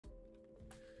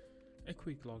A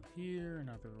quick log here,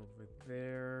 another over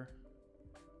there.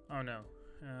 Oh no,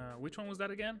 which one was that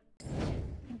again?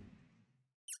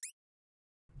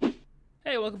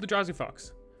 Hey, welcome to Drowsy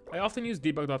Fox. I often use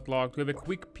Debug.Log to have a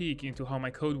quick peek into how my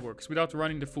code works without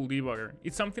running the full debugger.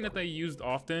 It's something that I used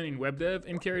often in web dev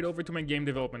and carried over to my game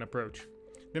development approach.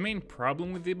 The main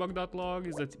problem with Debug.Log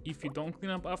is that if you don't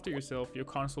clean up after yourself, your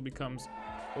console becomes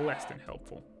less than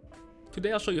helpful.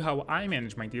 Today I'll show you how I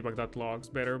manage my Debug.Logs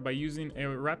better by using a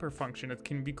wrapper function that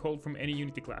can be called from any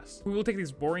Unity class. We will take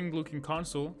this boring looking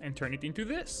console and turn it into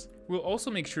this. We'll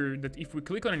also make sure that if we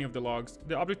click on any of the logs,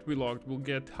 the object we logged will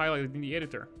get highlighted in the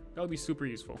editor. That'll be super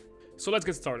useful. So let's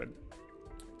get started.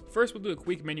 First we'll do a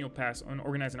quick manual pass on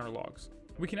organizing our logs.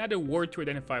 We can add a word to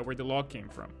identify where the log came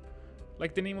from,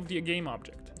 like the name of the game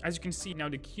object. As you can see now,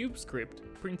 the cube script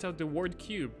prints out the word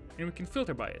cube and we can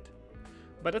filter by it.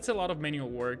 But that's a lot of manual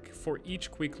work for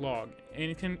each quick log, and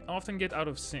it can often get out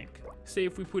of sync. Say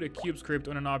if we put a cube script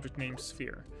on an object named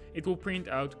sphere, it will print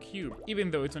out cube, even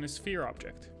though it's on a sphere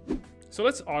object. So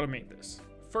let's automate this.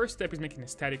 First step is making a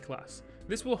static class.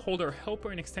 This will hold our helper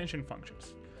and extension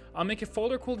functions. I'll make a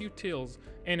folder called utils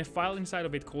and a file inside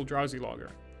of it called drawbacks.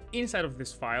 Inside of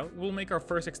this file, we'll make our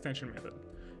first extension method,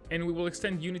 and we will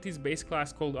extend Unity's base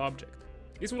class called object.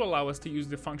 This will allow us to use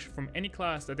the function from any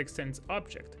class that extends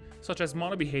object, such as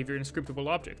monobehavior and scriptable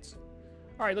objects.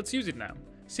 Alright, let's use it now.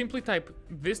 Simply type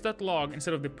this.log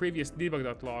instead of the previous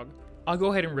debug.log. I'll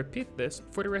go ahead and repeat this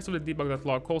for the rest of the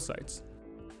debug.log call sites.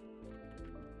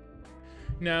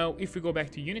 Now, if we go back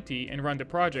to Unity and run the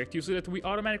project, you'll see that we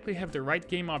automatically have the right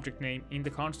game object name in the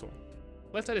console.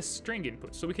 Let's add a string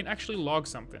input so we can actually log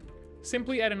something.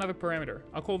 Simply add another parameter.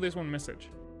 I'll call this one message.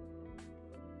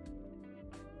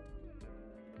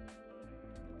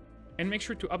 And make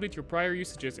sure to update your prior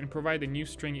usages and provide a new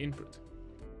string input.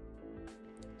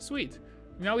 Sweet!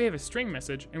 Now we have a string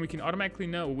message and we can automatically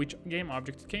know which game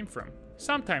object it came from.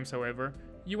 Sometimes, however,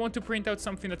 you want to print out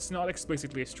something that's not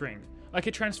explicitly a string, like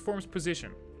a transforms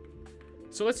position.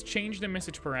 So let's change the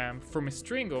message param from a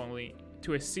string only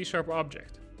to a C#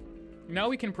 object. Now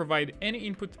we can provide any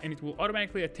input and it will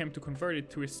automatically attempt to convert it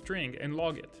to a string and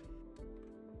log it.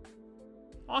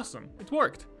 Awesome, it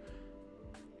worked!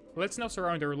 Let's now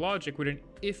surround our logic with an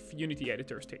if Unity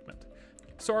editor statement.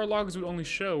 So our logs would only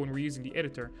show when we're using the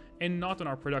editor and not on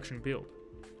our production build.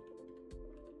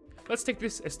 Let's take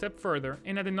this a step further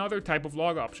and add another type of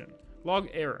log option, log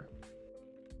error.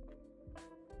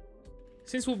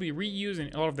 Since we'll be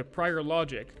reusing a lot of the prior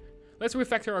logic, let's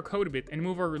refactor our code a bit and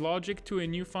move our logic to a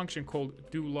new function called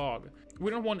do.log. We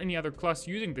don't want any other class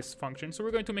using this function, so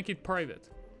we're going to make it private.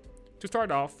 To start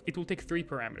off, it will take 3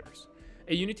 parameters: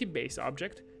 a Unity base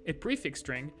object, a prefix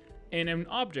string, and an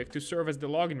object to serve as the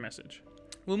login message.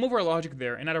 We'll move our logic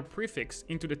there and add our prefix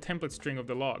into the template string of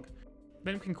the log.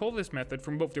 Then we can call this method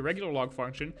from both the regular log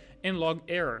function and log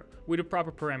error with the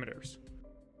proper parameters.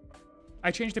 I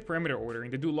changed the parameter order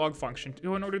in the do.log function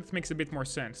to an order that makes a bit more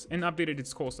sense and updated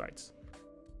its call sites.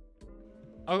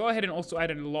 I'll go ahead and also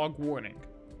add a log warning.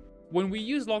 When we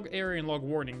use log error and log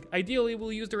warning, ideally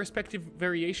we'll use the respective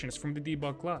variations from the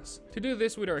debug class. To do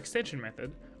this with our extension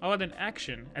method, I'll add an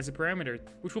action as a parameter,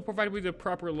 which will provide with the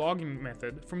proper logging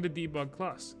method from the debug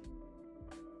class.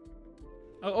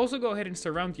 I'll also go ahead and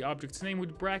surround the object's name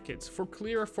with brackets for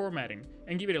clearer formatting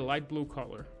and give it a light blue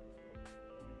color.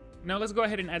 Now let's go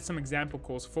ahead and add some example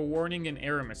calls for warning and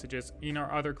error messages in our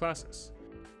other classes.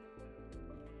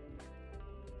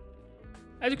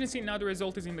 As you can see now, the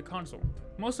result is in the console.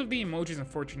 Most of the emojis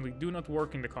unfortunately do not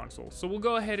work in the console, so we'll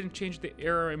go ahead and change the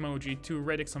error emoji to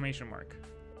red exclamation mark.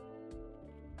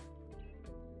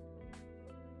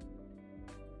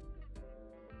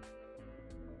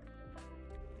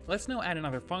 Let's now add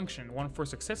another function, one for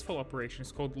successful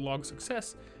operations called log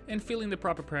success, and fill in the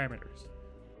proper parameters.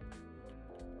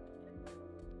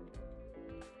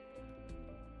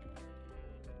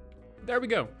 There we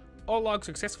go! All logs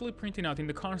successfully printing out in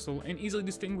the console and easily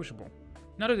distinguishable.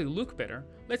 Now that they look better,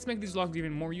 let's make these logs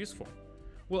even more useful.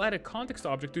 We'll add a context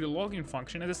object to the login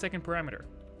function as a second parameter,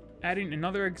 adding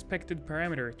another expected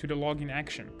parameter to the login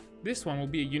action. This one will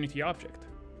be a Unity object.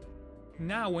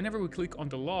 Now whenever we click on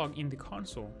the log in the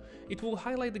console, it will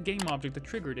highlight the game object that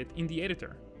triggered it in the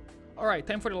editor. Alright,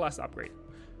 time for the last upgrade.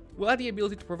 We'll add the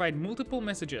ability to provide multiple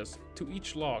messages to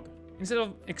each log. Instead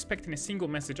of expecting a single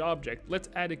message object, let's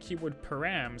add a keyword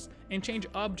params and change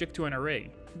object to an array.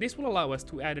 This will allow us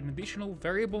to add an additional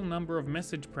variable number of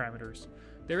message parameters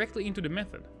directly into the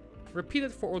method. Repeat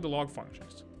it for all the log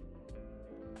functions.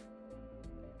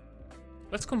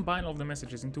 Let's combine all of the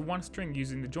messages into one string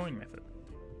using the join method.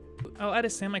 I'll add a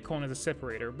semicolon as a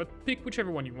separator, but pick whichever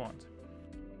one you want.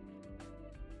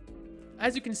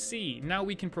 As you can see, now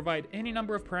we can provide any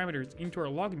number of parameters into our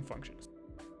login functions.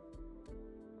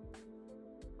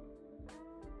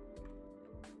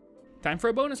 Time for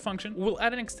a bonus function. We'll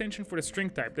add an extension for the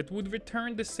string type that would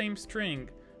return the same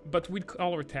string, but with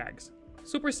color tags.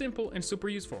 Super simple and super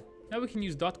useful. Now we can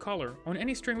use .color on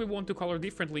any string we want to color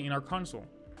differently in our console.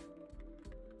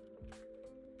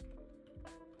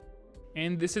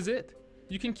 And this is it.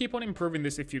 You can keep on improving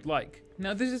this if you'd like.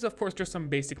 Now this is of course just some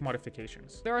basic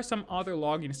modifications. There are some other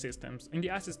login systems in the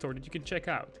asset store that you can check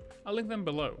out. I'll link them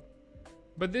below.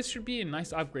 But this should be a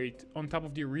nice upgrade on top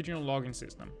of the original login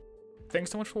system. Thanks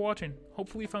so much for watching.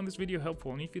 Hopefully you found this video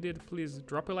helpful, and if you did, please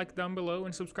drop a like down below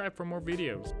and subscribe for more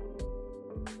videos.